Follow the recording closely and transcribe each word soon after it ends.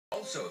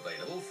also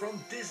available from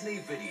Disney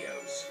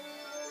Videos.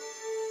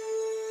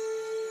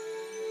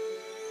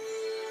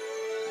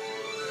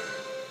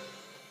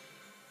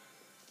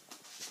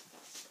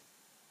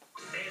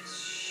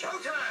 It's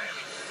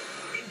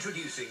showtime!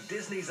 Introducing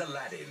Disney's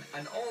Aladdin,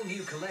 an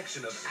all-new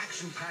collection of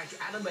action-packed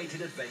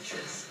animated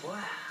adventures.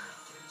 Wow!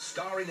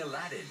 Starring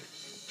Aladdin,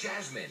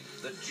 Jasmine,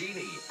 the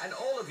genie, and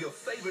all of your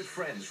favorite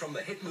friends from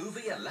the hit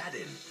movie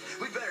Aladdin.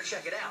 We'd better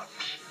check it out.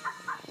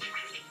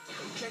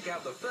 Check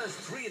out the first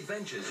 3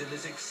 adventures in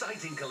this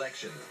exciting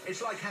collection.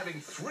 It's like having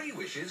 3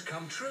 wishes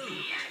come true.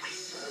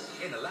 Yes!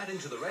 In Aladdin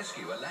to the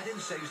Rescue, Aladdin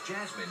saves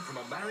Jasmine from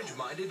a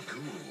marriage-minded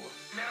ghoul.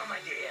 Now, my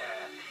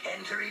dear,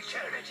 enter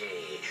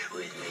eternity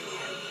with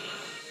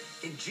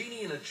me. In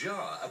Genie in a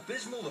Jar,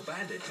 Abysmal the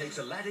Bandit takes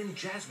Aladdin,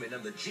 Jasmine,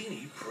 and the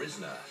genie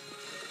prisoner.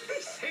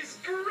 This is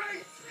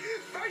great!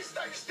 First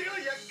I steal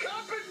your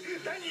carpet,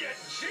 then your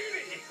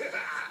genie!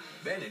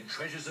 Then in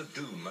Treasures of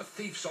Doom, a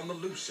thief's on the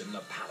loose in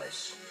the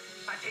palace.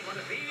 I take one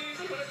of these,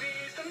 and one of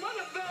these, and one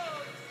of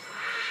those!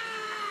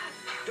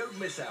 Don't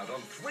miss out on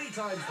 3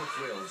 times the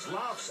thrills,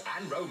 laughs,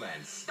 and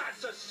romance.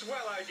 That's a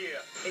swell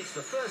idea! It's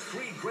the first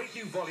 3 great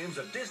new volumes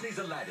of Disney's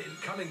Aladdin,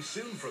 coming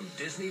soon from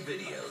Disney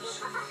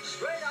Videos.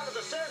 Straight out of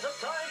the sands of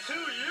time to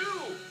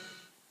you!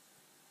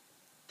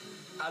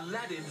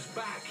 Aladdin's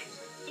back!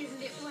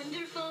 Isn't it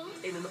wonderful?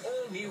 In an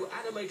all-new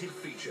animated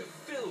feature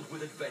filled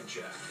with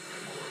adventure.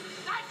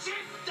 That's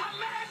it! The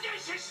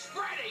madness is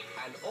spreading!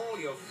 And all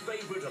your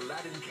favorite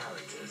Aladdin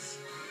characters.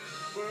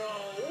 We're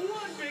all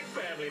one big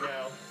family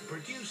now.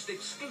 Produced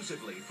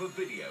exclusively for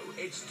video,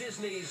 it's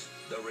Disney's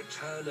The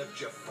Return of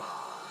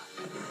Jafar.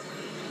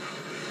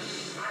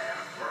 I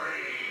am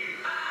free!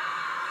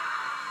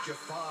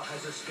 Jafar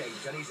has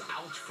escaped and he's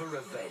out for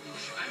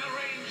revenge. I'm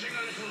arranging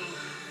a little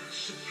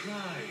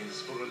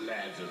surprise for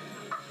Aladdin.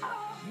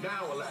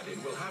 Now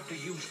Aladdin will have to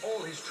use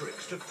all his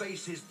tricks to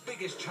face his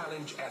biggest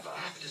challenge ever.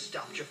 Have to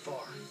stop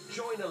Jafar.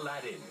 Join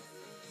Aladdin,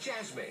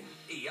 Jasmine,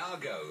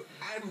 Iago,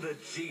 and the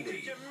genie.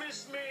 Did you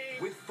miss me?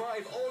 With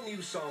 5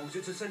 all-new songs,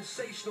 it's a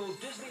sensational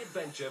Disney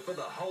adventure for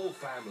the whole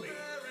family.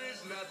 There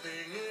is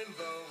nothing in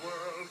the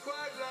world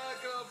quite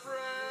like a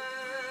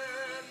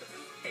friend.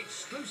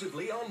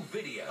 Exclusively on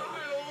video.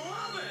 I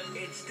love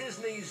it! It's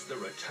Disney's The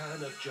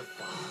Return of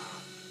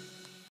Jafar.